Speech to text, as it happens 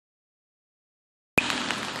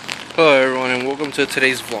Hello everyone and welcome to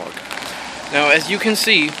today's vlog. Now as you can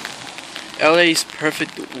see, LA's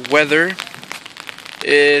perfect weather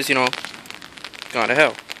is, gone to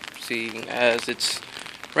hell, seeing as it's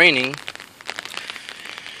raining.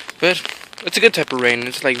 But it's a good type of rain.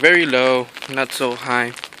 It's like very low, not so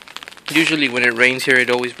high. Usually when it rains here, it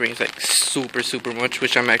always rains like super much,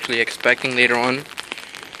 which I'm actually expecting later on.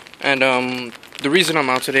 And the reason I'm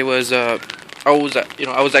out today was I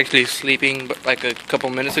was actually sleeping like a couple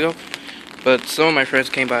minutes ago, but some of my friends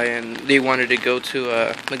came by and they wanted to go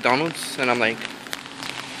to McDonald's, and I'm like,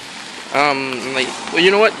 well,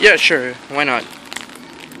 you know what? Yeah, sure, why not?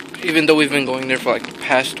 Even though we've been going there for like the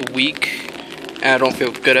past week, and I don't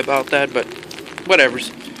feel good about that, but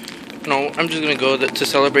whatever's. I'm just gonna go to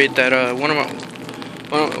celebrate that one of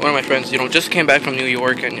my friends, just came back from New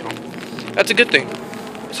York, and that's a good thing.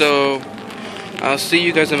 So I'll see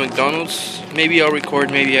you guys at McDonald's. Maybe I'll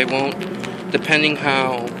record, maybe I won't, depending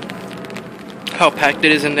how packed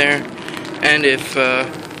it is in there, and if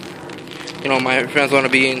my friends want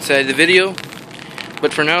to be inside the video.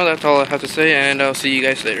 But for now, that's all I have to say, and I'll see you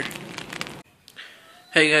guys later.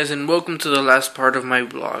 Hey guys, and welcome to the last part of my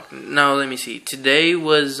vlog. Now let me see. Today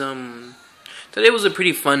was a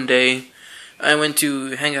pretty fun day. I went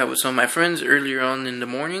to hang out with some of my friends earlier on in the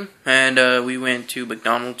morning, and we went to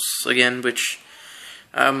McDonald's again, which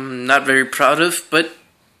I'm not very proud of, but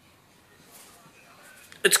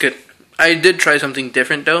it's good. I did try something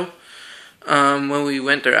different though. When we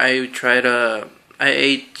went there, I ate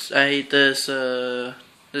this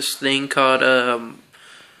thing called a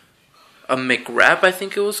McWrap, I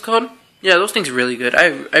think it was called. Yeah, those things are really good.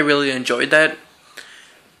 I really enjoyed that.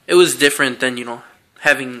 It was different than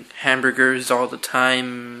having hamburgers all the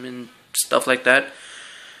time and stuff like that.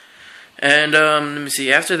 And let me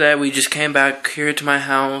see. After that, we just came back here to my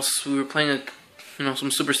house. We were playing,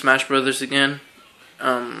 some Super Smash Brothers again.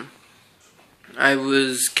 I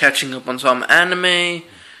was catching up on some anime,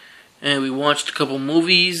 and we watched a couple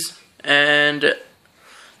movies. And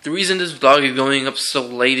the reason this vlog is going up so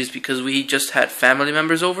late is because we just had family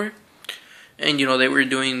members over, and they were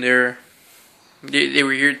doing their. They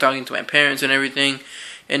were here talking to my parents and everything,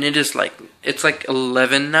 and it's like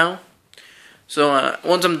 11 now. So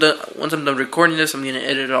once I'm done recording this, I'm gonna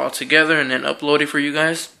edit it all together and then upload it for you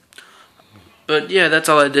guys. But yeah, that's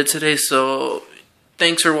all I did today. So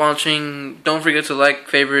thanks for watching. Don't forget to like,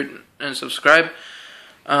 favorite, and subscribe.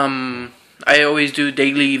 I always do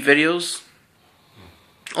daily videos.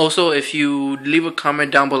 Also, if you leave a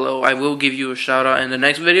comment down below, I will give you a shout out in the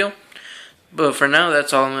next video. But for now,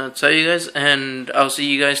 that's all I'm gonna tell you guys, and I'll see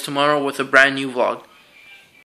you guys tomorrow with a brand new vlog.